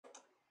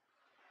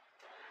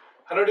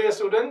Hello dear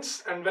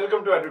students and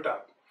welcome to EduTab.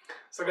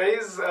 So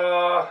guys,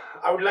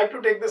 I would like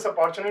to take this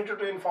opportunity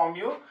to inform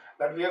you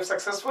that we have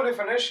successfully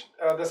finished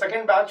the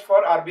second batch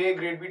for RBI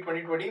Grade B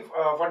 2020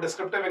 for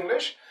Descriptive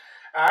English,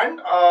 and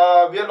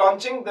we are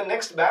launching the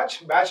next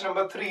batch, batch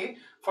number 3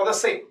 for the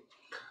same.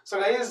 So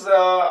guys,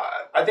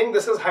 I think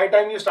this is high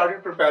time you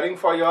started preparing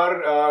for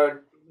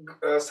your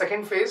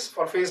second phase,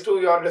 for phase 2,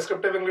 your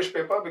Descriptive English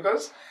paper,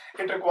 because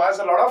it requires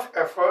a lot of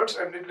efforts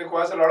and it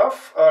requires a lot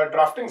of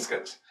drafting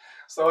skills.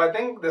 So I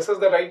think this is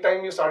the right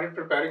time you started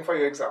preparing for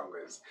your exam,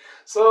 guys.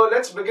 So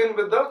let's begin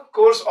with the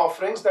course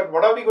offerings, that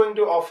what are we going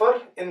to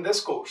offer in this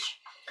course.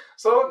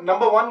 So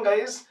number one,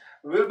 guys,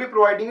 we'll be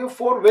providing you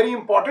 4 very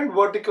important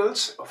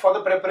verticals for the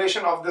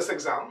preparation of this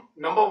exam.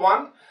 Number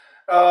one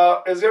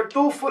is your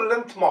 2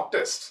 full-length mock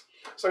tests.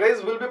 So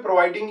guys, we'll be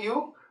providing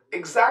you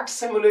exact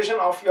simulation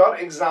of your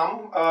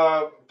exam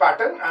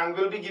pattern, and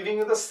we'll be giving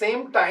you the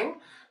same time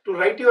to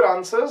write your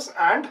answers,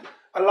 and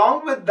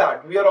along with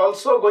that we are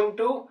also going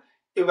to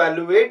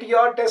evaluate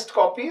your test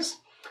copies.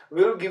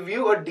 We will give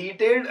you a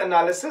detailed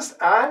analysis,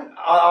 and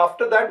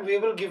after that we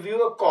will give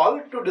you a call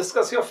to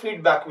discuss your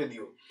feedback with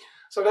you.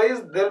 So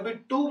guys, there will be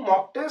 2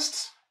 mock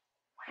tests,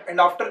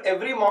 and after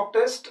every mock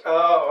test,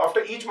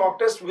 after each mock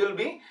test, we will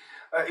be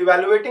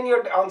evaluating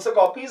your answer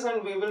copies,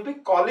 and we will be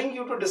calling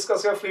you to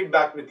discuss your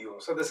feedback with you.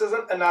 So this is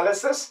an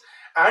analysis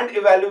and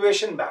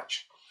evaluation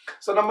batch.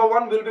 So number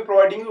one, we'll be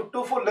providing you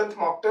 2 full-length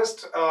mock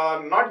tests.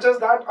 Not just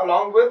that,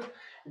 along with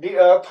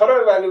the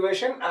thorough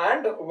evaluation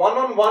and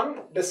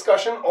one-on-one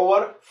discussion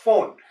over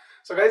phone.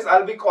 So guys,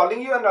 I'll be calling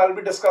you and I'll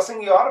be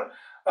discussing your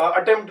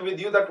attempt with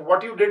you, that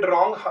what you did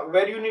wrong,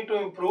 where you need to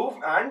improve,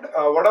 and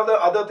what are the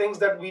other things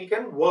that we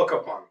can work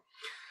upon.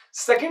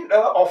 Second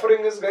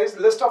offering is, guys,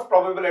 list of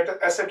probable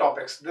essay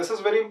topics. This is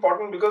very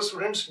important because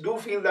students do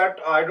feel that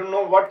I don't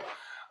know what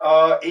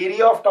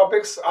area of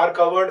topics are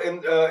covered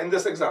in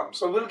this exam.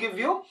 So we'll give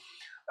you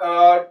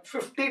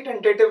 50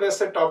 tentative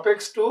essay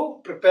topics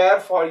to prepare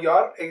for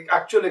your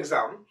actual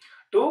exam,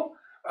 to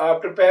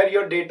prepare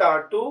your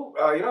data, to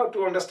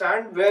to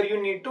understand where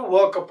you need to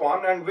work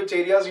upon and which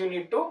areas you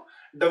need to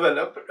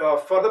develop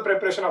for the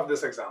preparation of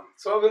this exam.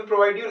 So we'll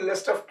provide you a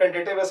list of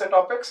tentative essay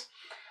topics.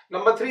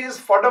 Number 3 is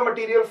fodder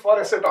material for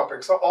essay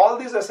topics. So all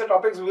these essay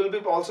topics will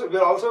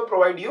also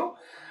provide you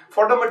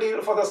fodder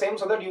material for the same,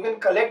 so that you can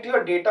collect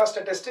your data,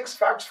 statistics,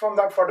 facts from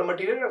that fodder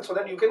material, and so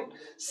that you can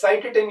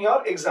cite it in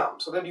your exam,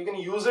 so that you can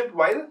use it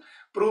while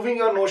proving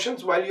your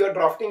notions while you are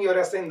drafting your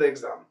essay in the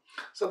exam.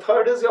 So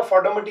third is your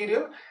fodder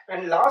material,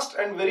 and last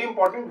and very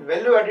important,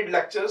 value-added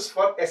lectures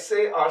for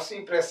essay,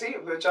 RC, Precis,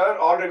 which are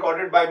all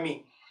recorded by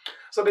me.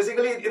 So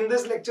basically in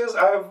these lectures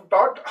I have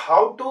taught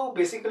how to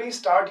basically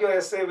start your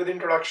essay with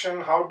introduction,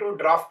 how to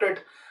draft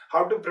it,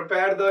 how to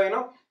prepare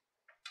the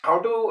how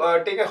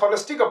to take a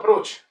holistic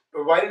approach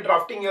while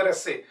drafting your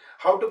essay,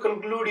 how to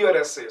conclude your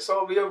essay.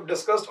 So we have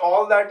discussed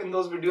all that in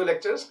those video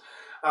lectures.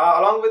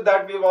 Along with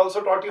that, we have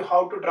also taught you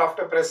how to draft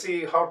a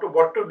Precis,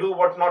 what to do,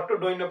 what not to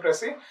do in a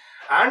Precis,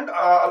 and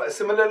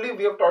similarly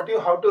we have taught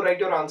you how to write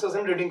your answers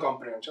in reading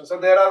comprehension. So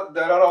there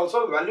are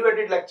also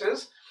value-added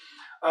lectures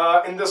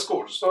in this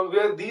course. So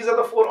these are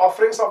the 4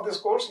 offerings of this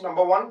course.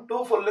 Number 1,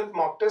 2 full-length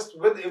mock tests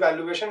with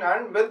evaluation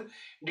and with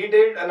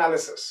detailed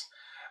analysis,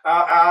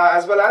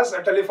 as well as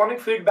a telephonic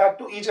feedback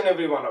to each and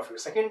every one of you.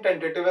 Second,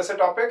 tentative essay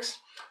topics.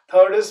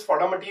 Third is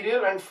fodder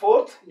material, and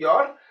fourth,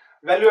 your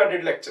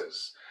value-added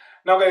lectures.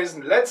 Now guys,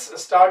 let's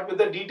start with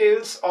the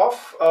details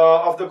of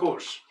the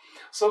course.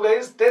 So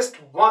guys, test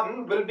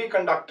 1 will be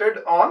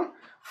conducted on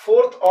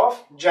 4th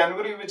of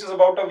January, which is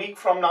about a week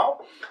from now.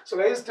 So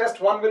guys, test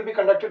 1 will be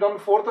conducted on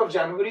 4th of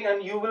January,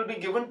 and you will be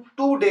given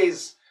 2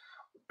 days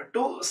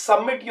to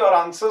submit your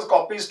answers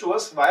copies to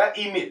us via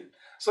email.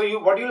 So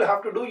what you'll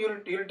have to do,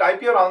 you'll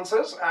type your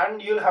answers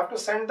and you'll have to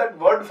send that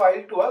Word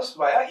file to us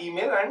via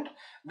email, and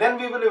then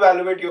we will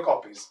evaluate your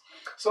copies.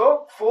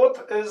 So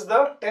 4th is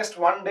the test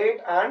 1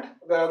 date, and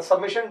the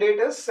submission date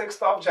is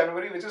 6th of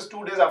January, which is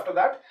 2 days after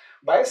that,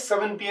 by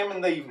 7 PM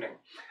in the evening.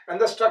 And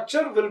the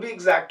structure will be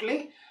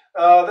exactly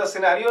the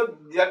scenario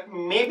that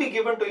may be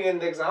given to you in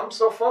the exam.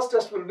 So first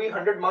test will be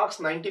 100 marks,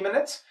 90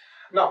 minutes.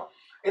 Now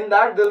in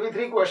that there will be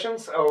 3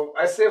 questions,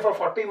 essay for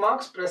 40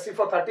 marks, Precis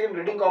for 30, and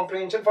reading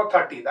comprehension for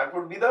 30. That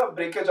would be the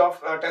breakage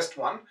of test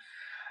 1.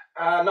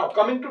 Now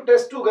coming to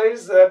test 2,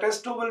 guys,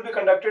 test 2 will be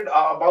conducted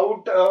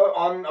about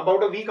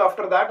a week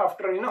after that.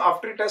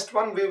 After test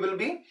 1, we will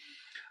be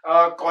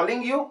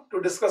calling you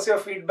to discuss your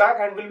feedback,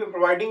 and will be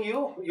providing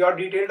you your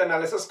detailed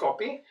analysis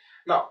copy.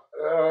 Now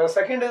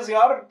second is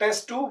your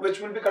test 2, which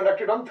will be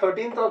conducted on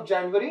 13th of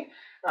January,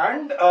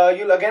 and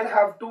you'll again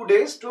have 2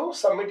 days to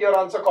submit your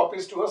answer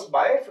copies to us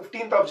by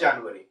 15th of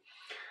January.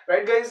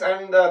 Right guys,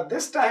 and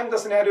this time the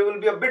scenario will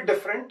be a bit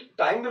different.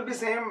 Time will be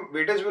same,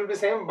 weightage will be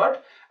same,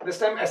 but this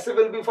time essay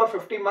will be for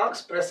 50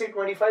 marks, Precis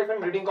 25,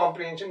 and reading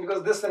comprehension,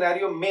 because this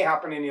scenario may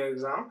happen in your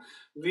exam.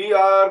 We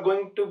are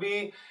going to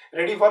be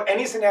ready for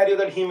any scenario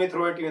that he may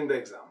throw at you in the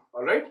exam.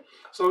 Alright,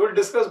 so we'll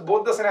discuss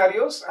both the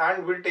scenarios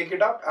and we'll take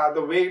it up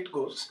the way it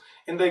goes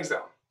in the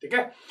exam.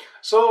 Okay,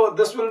 so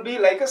this will be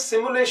like a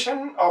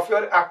simulation of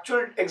your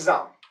actual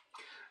exam.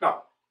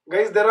 Now,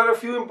 guys, there are a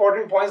few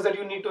important points that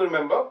you need to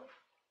remember.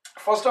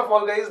 First of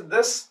all, guys,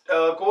 this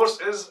course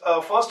is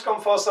a first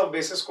come first serve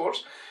basis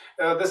course.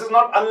 This is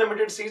not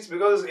unlimited seats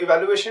because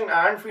evaluation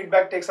and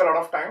feedback takes a lot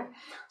of time.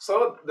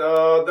 So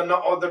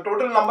the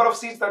total number of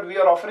seats that we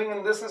are offering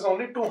in this is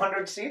only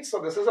 200 seats. So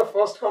this is a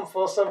first come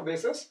first serve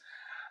basis,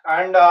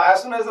 and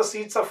as soon as the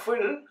seats are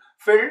filled,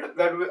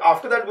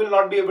 after that we'll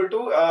not be able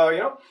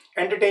to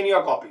entertain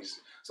your copies.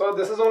 So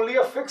this is only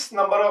a fixed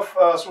number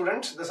of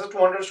students. This is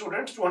 200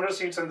 students, 200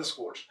 seats in this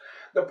course.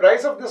 The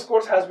price of this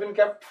course has been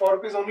kept for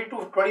rupees only to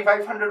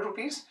 2,500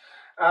 rupees,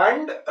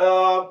 and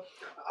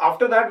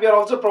after that we are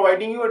also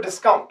providing you a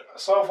discount.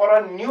 So for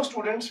our new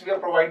students we are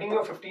providing you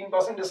a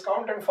 15%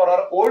 discount, and for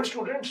our old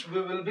students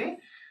we will be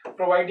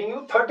providing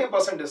you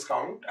 30%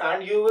 discount,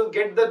 and you will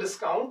get the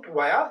discount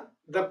via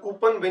the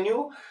coupon when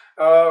you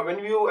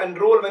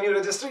enroll, when you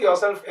register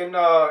yourself in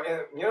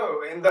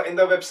the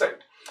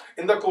website,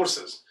 in the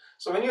courses.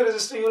 So when you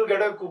register, you will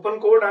get a coupon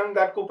code, and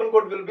that coupon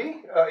code will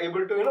be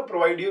able to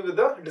provide you with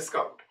a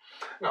discount.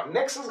 Now,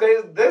 next is,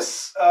 guys,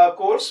 this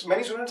course.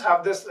 Many students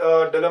have this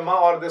dilemma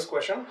or this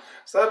question.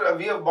 Sir,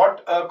 we have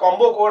bought a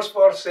combo course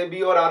for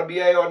SEBI or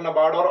RBI or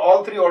NABARD or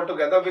all three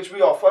altogether, which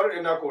we offer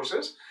in our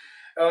courses.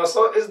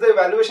 So is the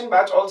evaluation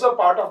batch also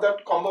part of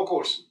that combo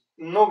course?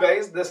 No,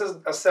 guys, this is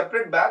a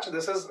separate batch.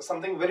 This is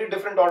something very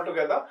different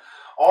altogether.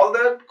 All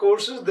the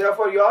courses, they are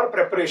for your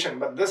preparation,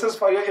 but this is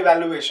for your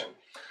evaluation.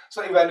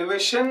 So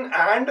evaluation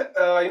and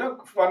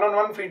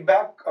one-on-one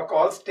feedback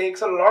calls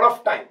takes a lot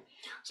of time.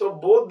 So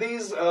both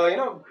these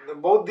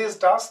both these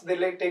tasks, they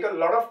take a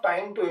lot of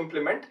time to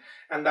implement,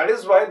 and that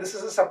is why this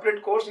is a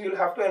separate course. You'll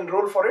have to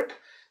enroll for it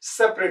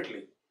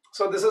separately.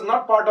 So this is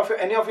not part of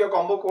any of your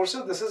combo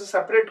courses. This is a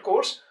separate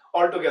course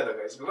altogether,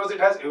 guys, because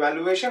it has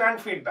evaluation and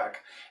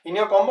feedback. In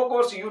your combo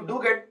course, you do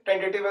get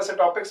tentative essay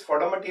topics,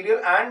 fodder material,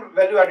 and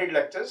value-added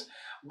lectures,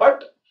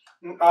 but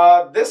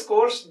this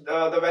course,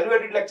 the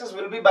value-added lectures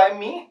will be by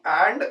me,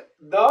 and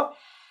the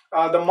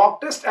mock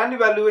test and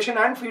evaluation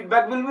and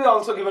feedback will be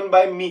also given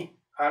by me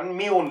and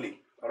me only.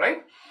 All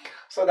right.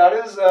 So that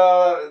is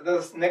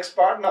this next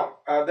part. Now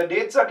the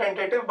dates are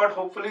tentative, but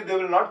hopefully they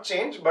will not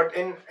change. But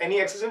in any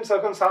exigent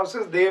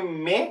circumstances, there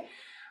may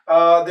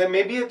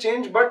be a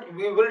change, but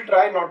we will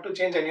try not to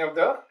change any of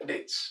the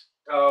dates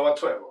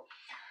whatsoever.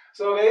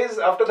 So guys,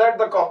 after that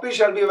the copy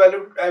shall be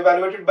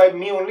evaluated by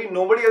me only.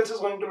 Nobody else is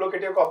going to look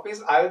at your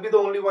copies. I'll be the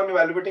only one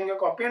evaluating your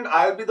copy, and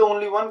I'll be the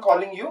only one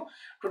calling you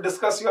to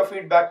discuss your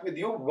feedback with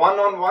you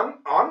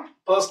one-on-one on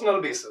personal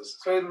basis.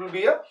 So it will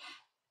be a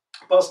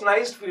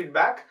personalized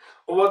feedback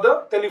over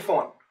the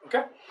telephone.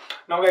 Okay.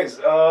 Now guys,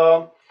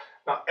 now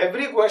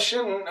every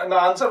question and the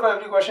answer for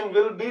every question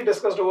will be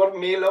discussed over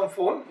mail or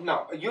phone.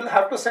 Now you'll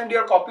have to send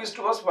your copies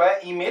to us via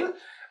email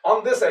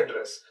on this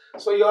address.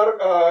 So your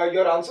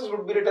answers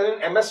would be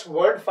written in MS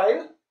Word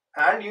file,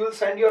 and you will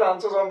send your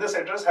answers on this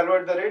address,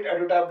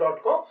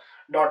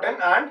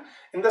 hello@edutab.co.in, and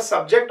in the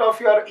subject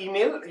of your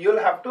email you'll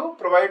have to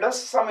provide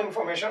us some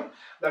information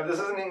that this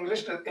is an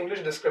English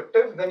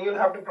descriptive. Then you'll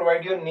have to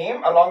provide your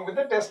name along with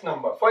the test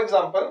number. For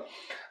example,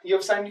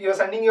 you're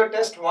sending your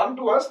test 1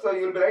 to us, so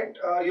you'll be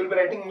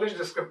writing English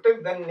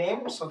descriptive, then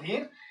name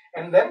Sudhir,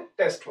 and then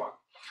test 1.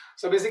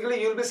 So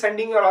basically you'll be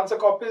sending your answer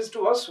copies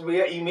to us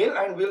via email,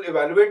 and we'll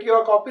evaluate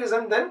your copies,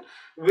 and then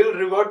we'll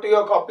revert to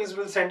your copies.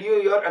 We'll send you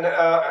your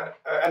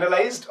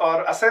analyzed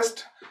or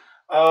assessed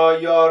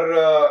your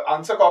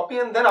answer copy,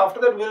 and then after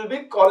that we'll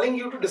be calling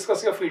you to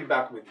discuss your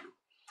feedback with you.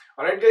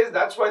 Alright guys,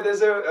 that's why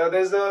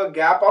there's a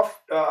gap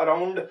of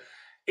around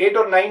 8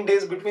 or 9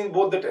 days between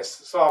both the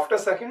tests. So after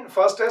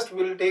first test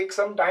will take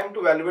some time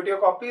to evaluate your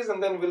copies,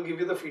 and then we'll give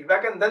you the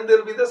feedback, and then there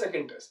will be the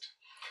second test.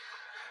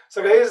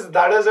 So guys,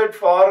 that is it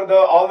for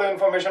all the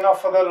information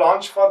for the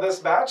launch for this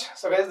batch.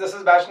 So guys, this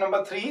is batch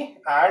number 3,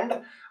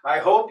 and I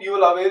hope you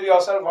will avail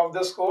yourself of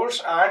this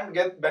course and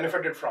get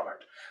benefited from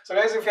it. So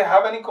guys, if you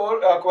have any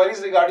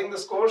queries regarding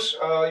this course,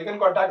 you can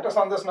contact us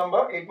on this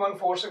number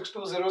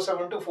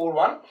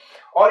 8146207241,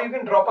 or you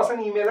can drop us an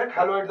email at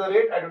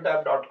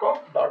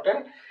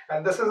hello@edutab.co.in,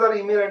 and this is our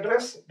email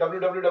address,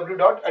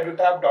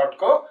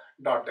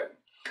 www.edutab.co.in.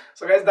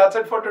 So guys, that's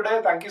it for today.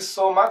 Thank you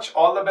so much.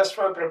 All the best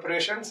for your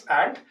preparations,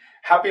 and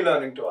happy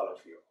learning to all of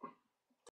you.